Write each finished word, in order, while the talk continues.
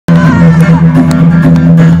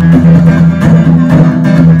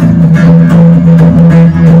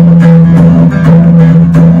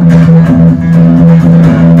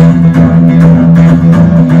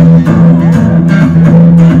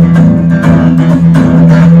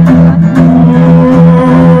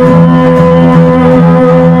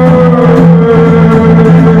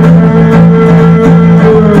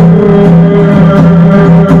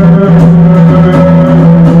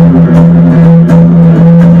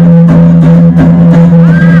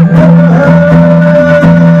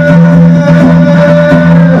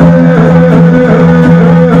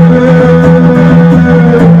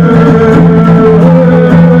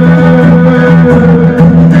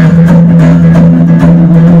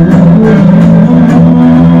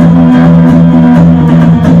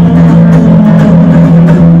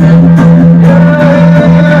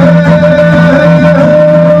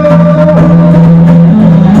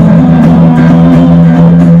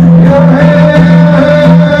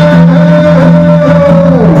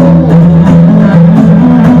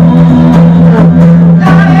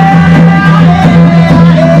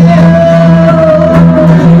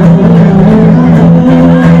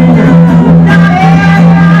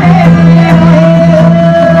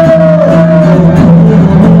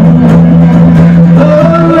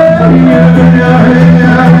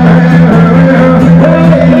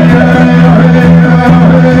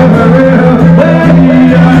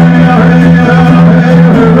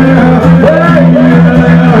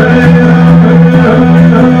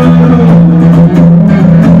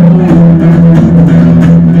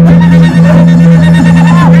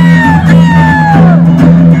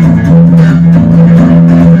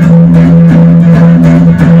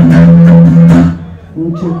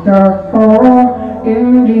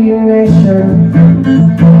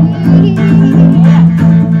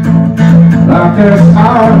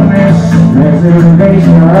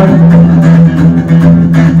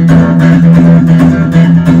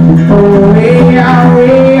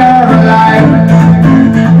way of life.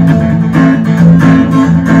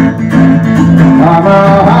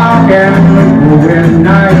 Tomahawk and the golden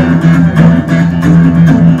knife.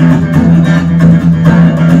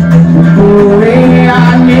 The way I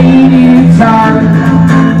need you, son.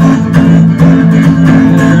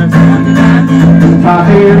 I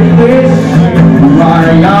really wish you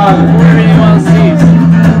are young.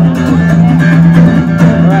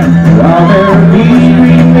 Well, there be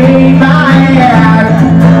remade my head.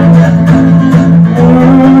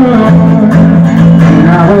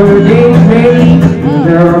 Nowadays, baby,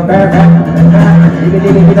 they're perfect.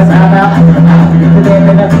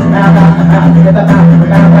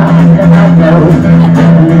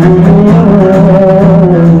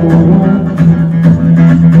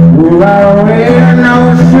 Well, we're no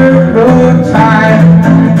sugar tie.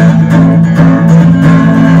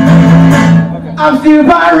 I'm still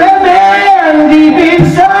by remain deep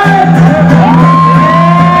inside.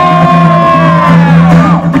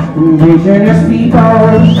 Indigenous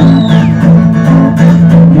peoples,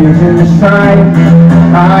 indigenous tribes,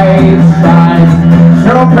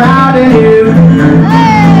 so proud of you,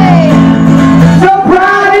 so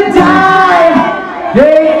proud to die.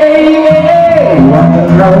 Hey, what the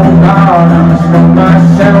Lord God, I must know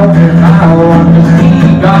myself. If I want to see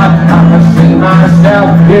God, I must see myself.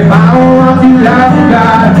 If I want to love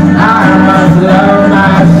God, I must love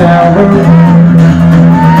myself.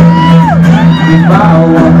 If I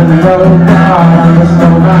want to know God, I must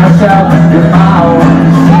know myself. If I want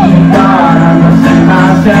to see God, I must see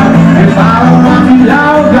myself. If I want to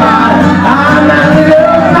love God, I must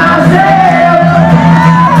love myself.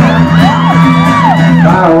 If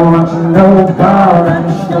I want to know God, I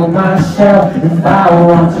must know myself. If I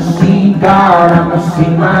want to see God, I must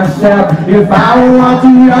see myself. If I want to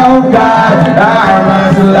love God, I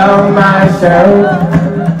must love myself.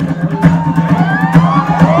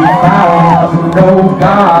 If I want to know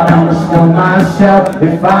God, I must know myself.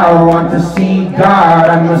 If I want to see God,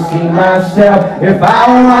 I must see myself. If I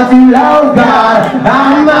want to love God,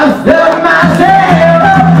 I must love myself.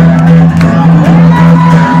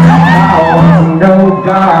 If I want to know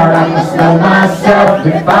God, I must know myself.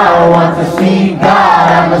 If I want to see God,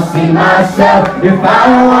 I must see myself. If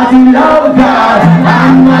I want to love God,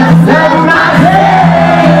 I must love myself.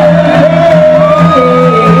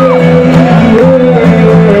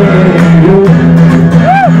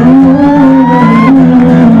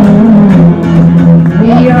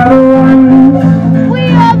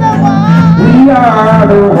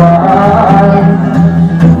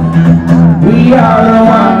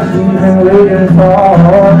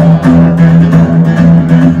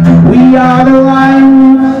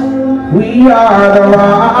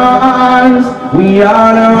 We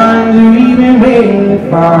are the ones we've been waiting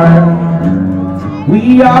for. We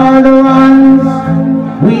are the ones,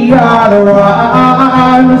 we are the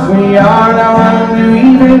ones, we are the ones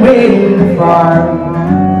we've been waiting for.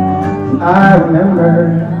 I remember,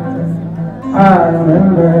 I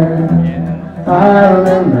remember, I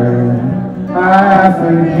remember, I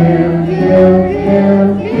forgive you.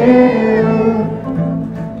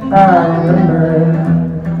 I remember,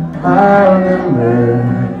 I remember,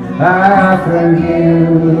 I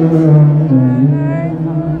forgive you.